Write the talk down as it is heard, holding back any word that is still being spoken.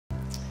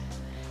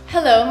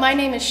Hello, my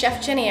name is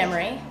Chef Jenny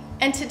Emery,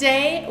 and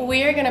today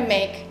we are gonna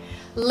make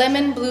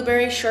lemon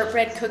blueberry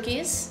shortbread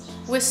cookies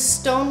with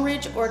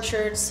Stoneridge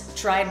Orchards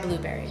dried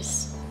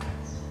blueberries.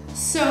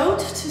 So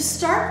to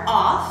start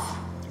off,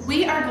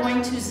 we are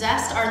going to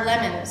zest our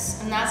lemons,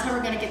 and that's how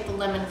we're gonna get the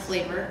lemon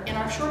flavor in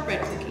our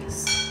shortbread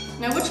cookies.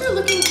 Now what you're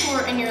looking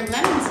for in your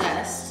lemon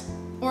zest,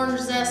 orange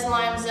zest,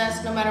 lime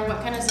zest, no matter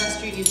what kind of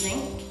zest you're using,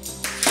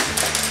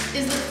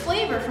 is the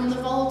flavor from the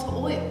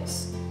volatile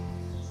oils.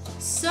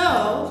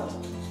 So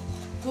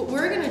what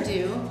we're gonna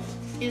do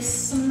is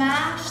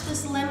smash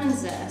this lemon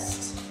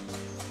zest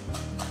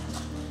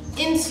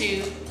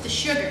into the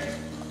sugar.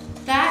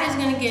 That is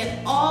gonna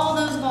get all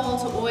those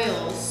volatile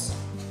oils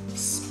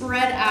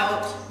spread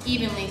out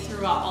evenly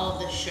throughout all of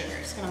this sugar.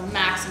 It's gonna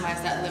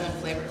maximize that lemon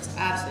flavor. It's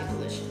absolutely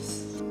delicious.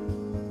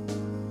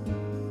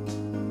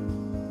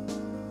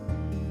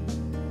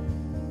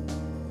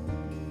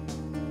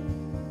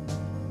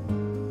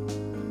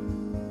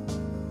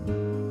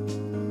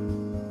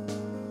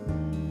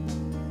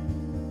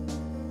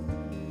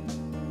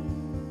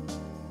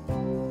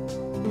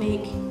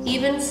 Make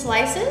even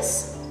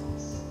slices,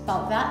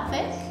 about that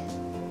thick.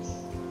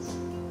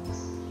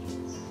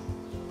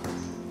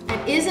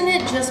 And isn't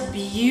it just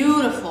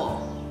beautiful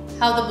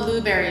how the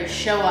blueberries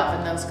show up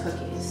in those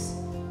cookies?